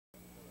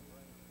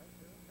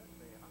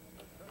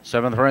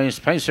Seventh race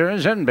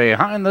Pacers in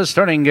behind the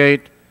starting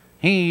gate.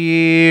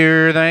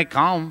 Here they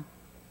come.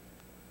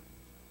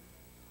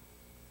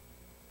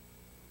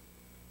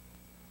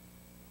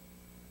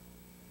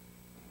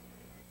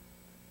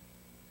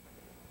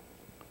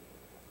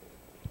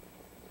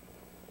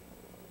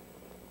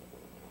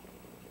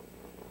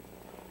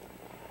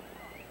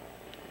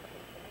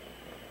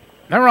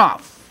 They're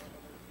off.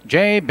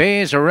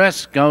 JB's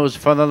Risk goes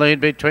for the lead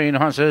between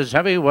horses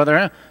Heavy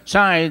Weather,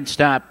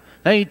 Sidestep.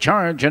 They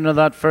charge into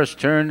that first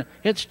turn.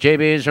 It's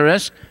JB's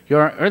Risk,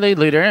 your early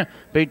leader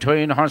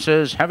between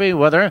horses Heavy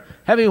Weather.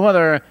 Heavy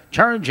Weather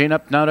charging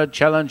up now to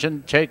challenge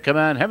and take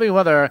command. Heavy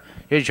Weather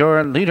is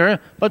your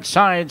leader, but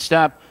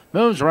Sidestep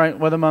moves right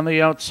with him on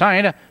the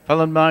outside,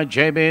 followed by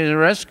JB's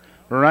Risk.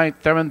 Right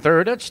there in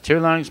third. It's 2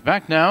 lengths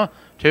back now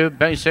to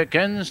Basic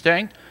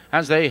Instinct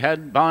as they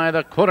head by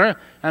the quarter,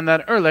 and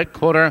that early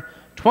quarter,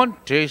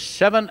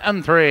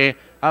 27-3.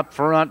 Up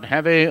front,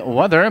 Heavy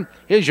Weather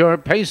is your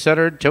pace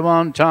setter. 2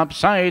 on top,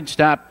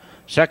 Sidestep.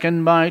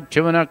 Second by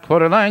 2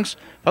 1/4 lengths,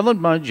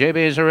 followed by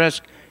JB's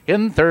Risk.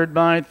 In third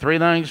by 3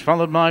 lengths,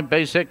 followed by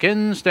Basic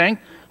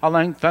Instinct. A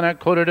length and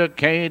 1/4 to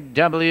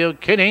KW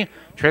Kitty,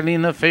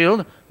 trailing the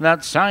field.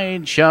 That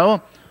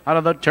Sideshow out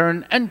of the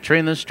turn,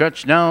 entering the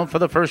stretch now for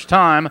the first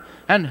time,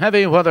 and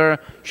Heavy Weather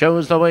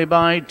shows the way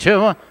by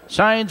 2.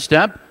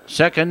 Sidestep,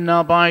 second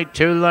now by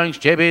 2 lengths,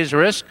 JB's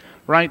Risk.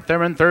 Right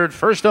there in third,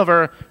 first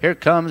over, here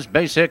comes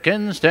Basic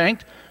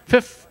Instinct,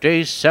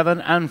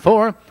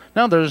 57-4.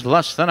 Now there's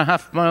less than a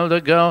half mile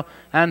to go,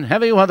 and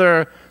Heavy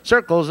Weather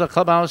circles the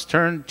clubhouse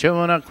turn, 2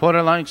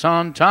 1/4 lengths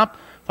on top,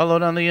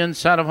 followed on the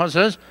inside of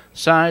horses.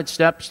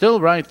 Sidestep still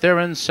right there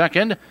in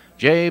second,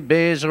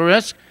 JB's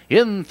Risk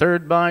in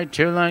third by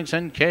 2 lengths,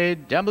 and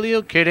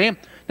KW Kitty.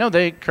 Now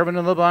they curve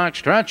into the black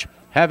stretch.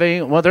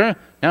 Heavy Weather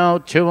now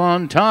 2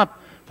 on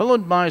top,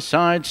 followed by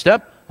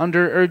Sidestep.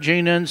 Under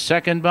urging in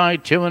second by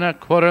 2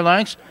 1/4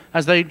 lengths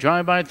as they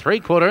drive by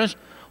 3/4.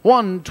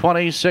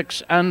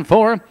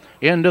 126-4.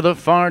 Into the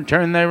far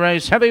turn they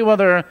race. Heavy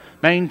Weather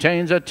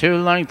maintains a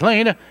 2-length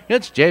lead.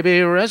 It's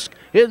JB Risk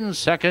in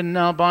second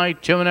now by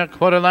 2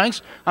 1/4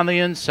 lengths. On the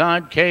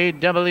inside,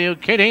 KW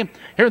Kitty.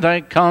 Here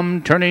they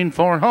come, turning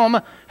for home.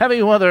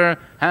 Heavy Weather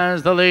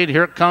has the lead.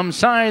 Here comes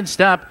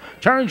Sidestep,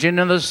 charging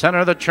in the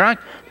center of the track.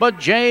 But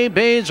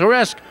JB's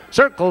Risk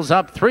circles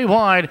up 3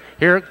 wide.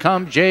 Here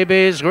comes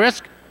JB's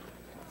Risk.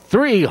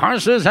 3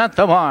 horses at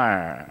the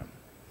wire.